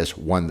of this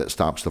one that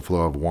stops the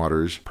flow of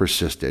waters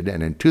persisted,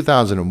 and in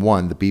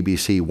 2001, the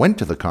BBC went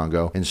to the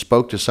Congo and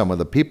spoke to some of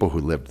the people who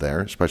lived there,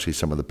 especially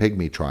some of the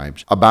pygmy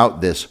tribes, about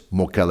this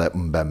Mokele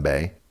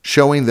Mbembe.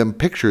 showing them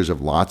pictures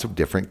of lots of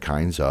different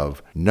kinds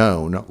of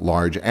known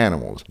large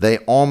animals. They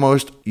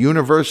almost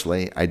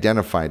universally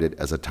identified it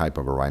as a type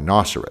of a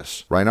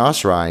rhinoceros.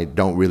 Rhinoceri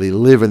don't really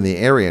live in the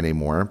area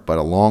anymore, but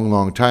a long,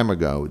 long time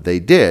ago they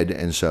did,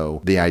 and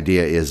so the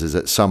idea is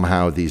that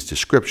somehow these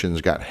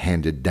descriptions got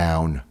handed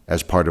down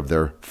as part of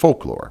their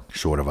folklore,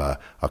 sort of a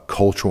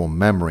cultural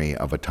memory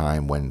of a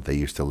time when they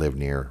used to live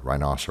near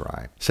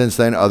rhinoceri. Since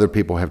then, other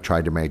people have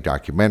tried to make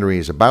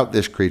documentaries about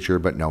this creature,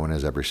 but no one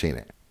has ever seen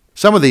it.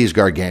 Some of these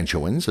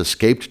gargantuans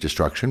escaped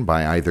destruction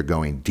by either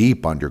going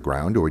deep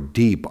underground or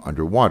deep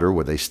underwater,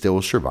 where they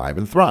still survive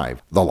and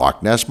thrive. The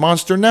Loch Ness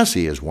Monster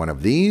Nessie is one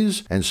of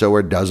these, and so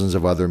are dozens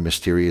of other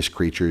mysterious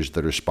creatures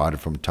that are spotted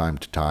from time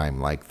to time,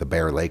 like the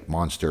Bear Lake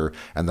Monster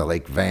and the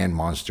Lake Van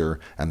Monster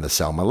and the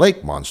Selma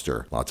Lake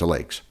Monster. Lots of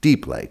lakes.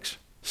 Deep lakes.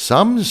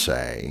 Some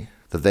say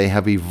that they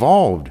have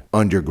evolved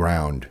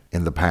underground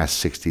in the past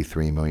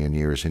 63 million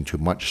years into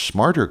much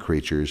smarter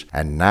creatures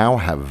and now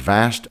have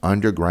vast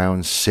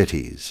underground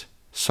cities.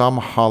 Some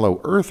hollow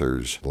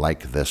earthers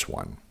like this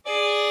one.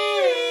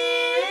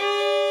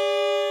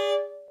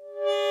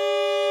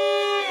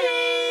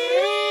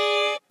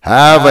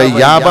 Have a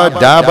yabba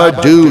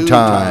dabba do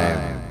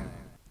time.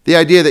 The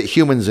idea that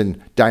humans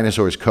and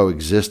dinosaurs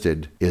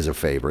coexisted is a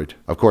favorite.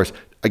 Of course,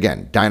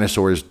 again,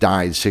 dinosaurs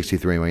died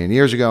 63 million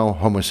years ago.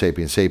 Homo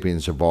sapiens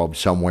sapiens evolved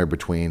somewhere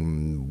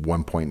between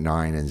 1.9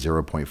 and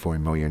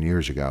 0.4 million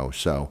years ago.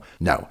 So,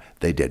 no,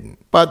 they didn't.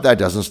 But that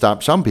doesn't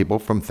stop some people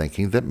from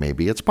thinking that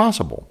maybe it's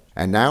possible.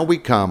 And now we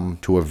come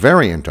to a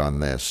variant on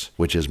this,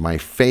 which is my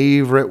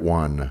favorite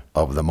one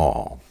of them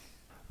all.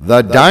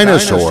 The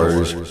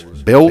dinosaurs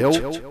built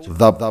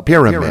the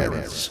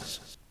pyramids.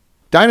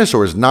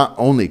 Dinosaurs not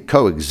only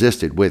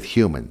coexisted with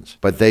humans,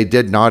 but they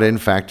did not in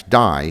fact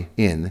die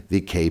in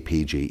the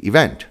KPG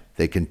event.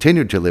 They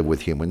continued to live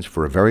with humans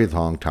for a very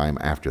long time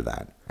after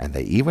that, and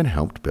they even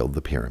helped build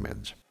the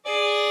pyramids.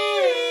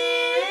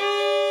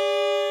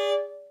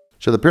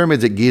 So the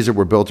pyramids at Giza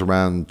were built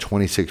around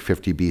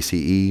 2650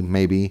 BCE,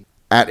 maybe,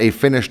 at a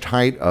finished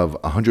height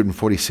of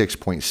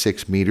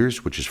 146.6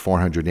 meters, which is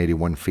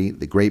 481 feet.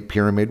 The Great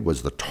Pyramid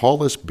was the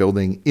tallest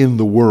building in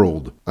the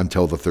world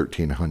until the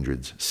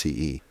 1300s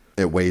CE.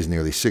 It weighs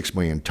nearly 6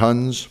 million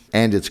tons,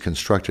 and it's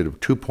constructed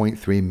of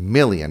 2.3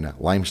 million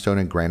limestone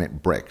and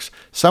granite bricks,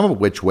 some of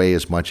which weigh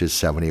as much as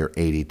 70 or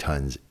 80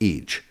 tons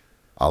each.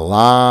 A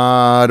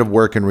lot of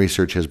work and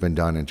research has been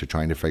done into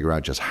trying to figure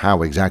out just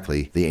how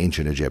exactly the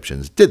ancient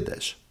Egyptians did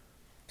this.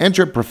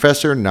 Enter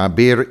Professor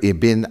Nabir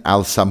ibn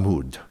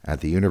al-Samud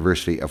at the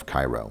University of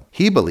Cairo.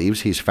 He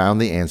believes he's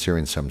found the answer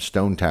in some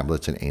stone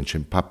tablets and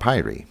ancient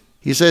papyri.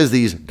 He says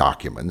these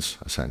documents,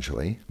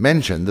 essentially,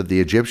 mention that the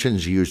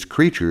Egyptians used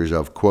creatures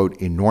of, quote,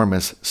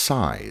 enormous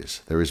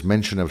size. There is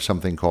mention of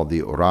something called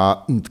the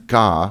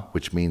Ra-Ntka,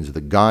 which means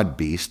the god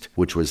beast,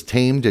 which was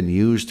tamed and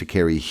used to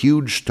carry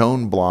huge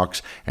stone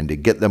blocks and to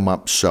get them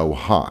up so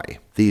high.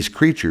 These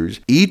creatures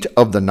eat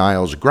of the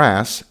Nile's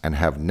grass and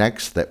have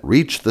necks that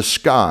reach the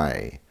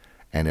sky.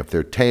 And if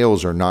their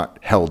tails are not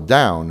held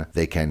down,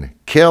 they can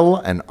kill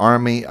an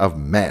army of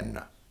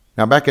men.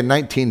 Now, back in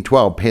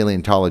 1912,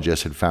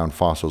 paleontologists had found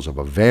fossils of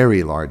a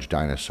very large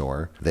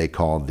dinosaur they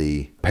called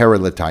the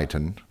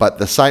Paralititan, but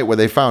the site where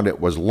they found it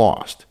was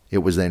lost. It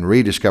was then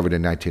rediscovered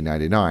in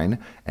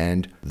 1999,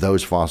 and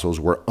those fossils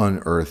were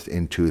unearthed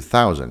in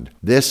 2000.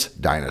 This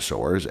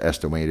dinosaur is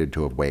estimated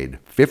to have weighed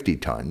 50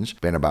 tons,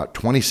 been about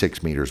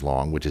 26 meters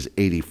long, which is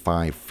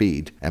 85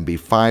 feet, and be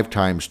 5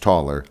 times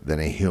taller than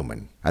a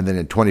human. And then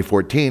in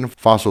 2014,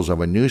 fossils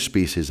of a new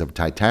species of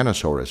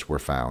Titanosaurus were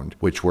found,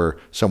 which were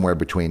somewhere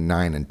between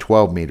 9 and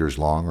 12 meters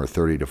long, or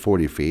 30 to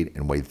 40 feet,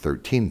 and weighed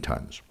 13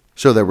 tons.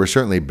 So they were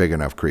certainly big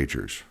enough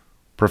creatures.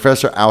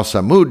 Professor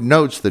al-Samud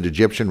notes that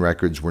Egyptian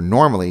records were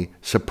normally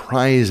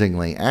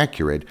surprisingly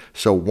accurate,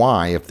 so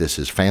why, if this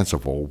is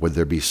fanciful, would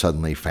there be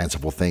suddenly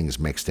fanciful things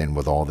mixed in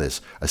with all this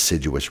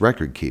assiduous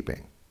record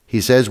keeping?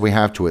 He says we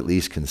have to at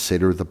least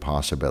consider the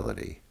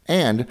possibility.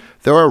 And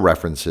there are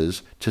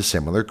references to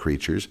similar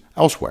creatures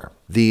elsewhere.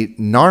 The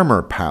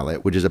Narmer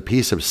palette, which is a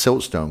piece of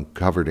siltstone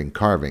covered in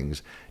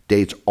carvings,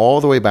 dates all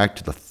the way back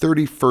to the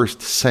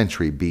 31st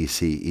century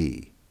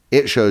BCE.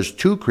 It shows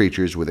 2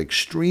 creatures with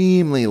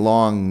extremely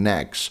long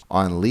necks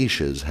on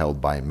leashes held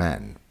by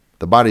men.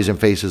 The bodies and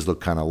faces look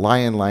kind of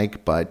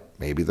lion-like, but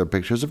maybe they're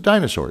pictures of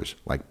dinosaurs,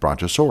 like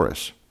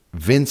Brontosaurus.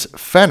 Vince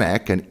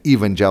Fenech, an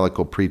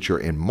evangelical preacher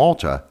in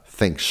Malta,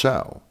 thinks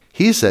so.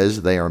 He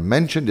says they are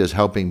mentioned as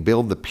helping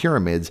build the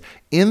pyramids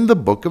in the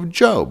book of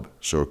Job.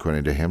 So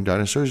according to him,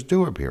 dinosaurs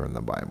do appear in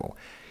the Bible.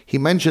 He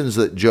mentions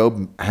that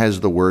Job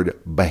has the word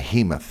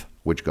behemoth,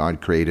 which God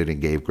created and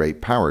gave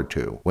great power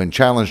to. When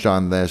challenged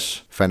on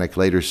this, Fenech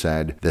later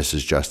said, this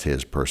is just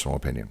his personal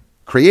opinion.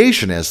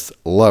 Creationists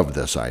love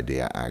this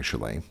idea,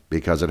 actually,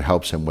 because it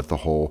helps him with the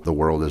whole the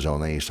world is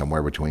only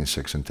somewhere between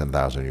 6 and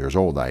 10,000 years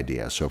old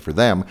idea. So for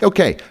them,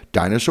 okay,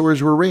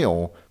 dinosaurs were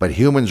real, but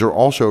humans are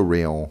also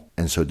real,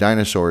 and so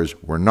dinosaurs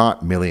were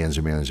not millions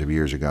and millions of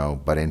years ago,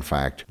 but in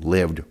fact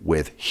lived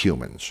with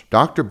humans.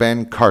 Dr.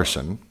 Ben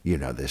Carson, you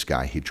know this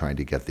guy, he tried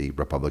to get the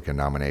Republican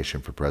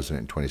nomination for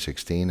president in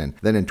 2016, and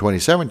then in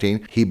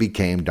 2017, he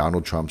became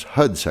Donald Trump's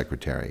HUD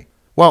secretary.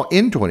 Well,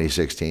 in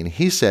 2016,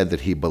 he said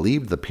that he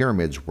believed the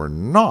pyramids were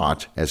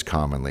not, as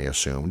commonly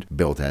assumed,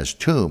 built as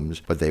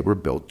tombs, but they were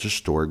built to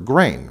store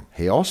grain.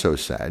 He also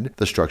said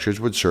the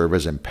structures would serve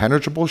as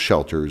impenetrable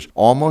shelters,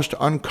 almost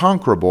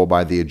unconquerable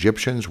by the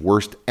Egyptians'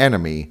 worst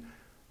enemy,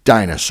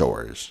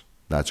 dinosaurs.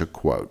 That's a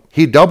quote.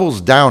 He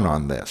doubles down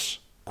on this.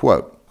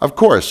 Quote, "Of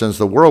course, since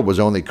the world was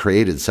only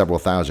created several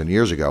thousand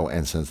years ago,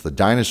 and since the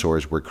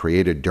dinosaurs were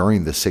created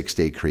during the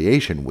 6-day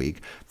creation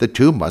week, the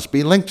two must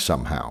be linked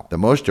somehow. The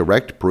most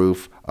direct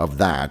proof of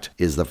that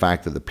is the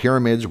fact that the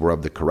pyramids were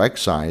of the correct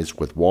size,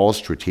 with walls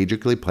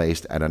strategically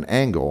placed at an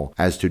angle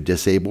as to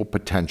disable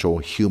potential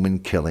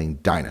human-killing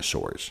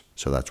dinosaurs."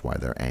 So that's why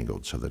they're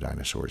angled, so the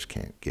dinosaurs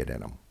can't get in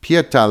them.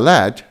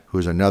 Pietalet,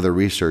 who's another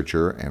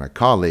researcher and a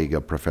colleague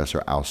of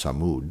Professor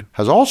Al-Samud,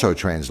 has also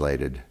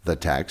translated the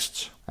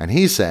texts, and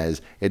he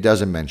says it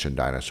doesn't mention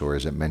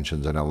dinosaurs. It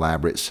mentions an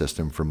elaborate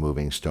system for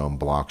moving stone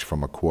blocks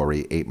from a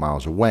quarry 8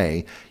 miles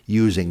away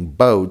using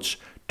boats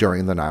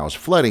during the Nile's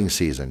flooding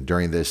season.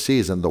 During this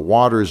season, the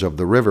waters of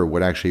the river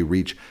would actually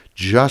reach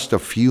just a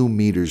few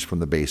meters from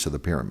the base of the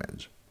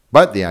pyramids.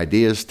 But the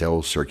ideas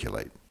still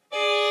circulate.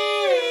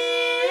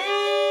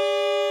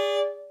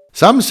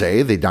 Some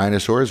say the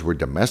dinosaurs were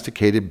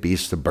domesticated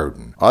beasts of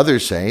burden.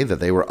 Others say that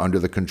they were under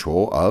the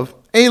control of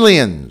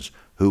aliens,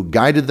 who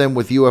guided them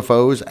with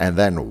UFOs and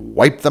then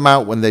wiped them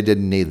out when they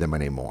didn't need them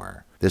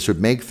anymore. This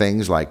would make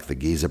things like the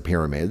Giza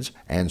pyramids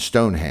and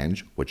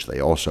Stonehenge, which they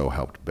also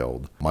helped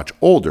build, much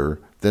older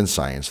than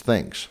science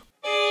thinks.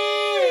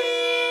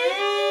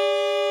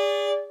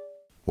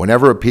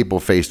 Whenever people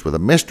faced with a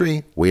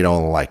mystery, we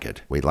don't like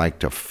it. We like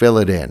to fill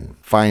it in,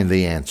 find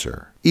the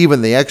answer.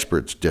 Even the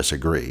experts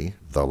disagree,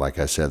 though, like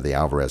I said, the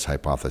Alvarez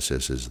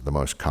hypothesis is the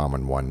most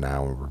common one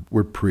now.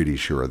 We're pretty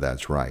sure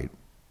that's right.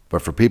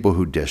 But for people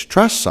who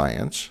distrust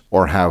science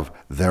or have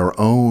their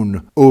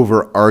own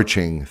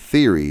overarching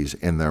theories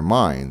in their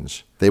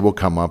minds, they will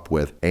come up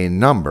with a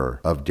number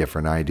of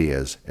different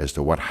ideas as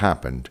to what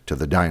happened to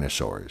the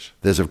dinosaurs.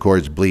 This, of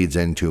course, bleeds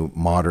into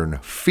modern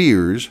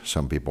fears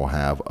some people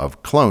have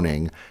of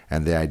cloning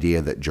and the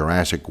idea that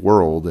Jurassic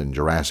World and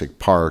Jurassic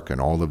Park and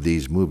all of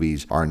these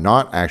movies are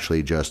not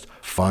actually just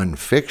fun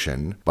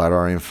fiction, but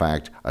are in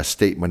fact a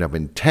statement of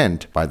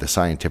intent by the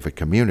scientific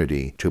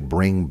community to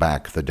bring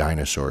back the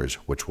dinosaurs,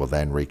 which will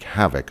then wreak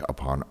havoc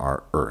upon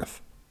our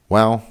Earth.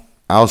 Well,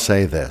 I'll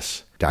say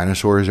this.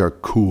 Dinosaurs are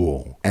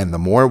cool, and the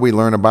more we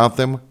learn about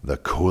them, the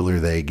cooler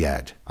they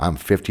get. I'm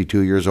 52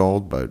 years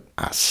old, but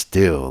I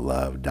still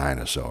love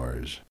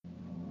dinosaurs.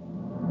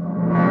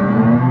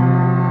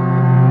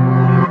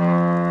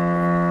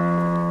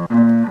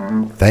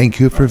 Thank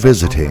you for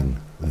visiting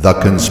The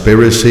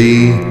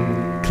Conspiracy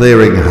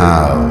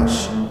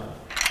Clearinghouse.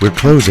 We're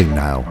closing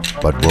now,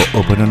 but we'll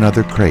open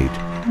another crate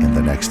in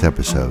the next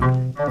episode.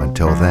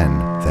 Until then,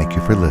 thank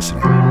you for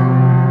listening.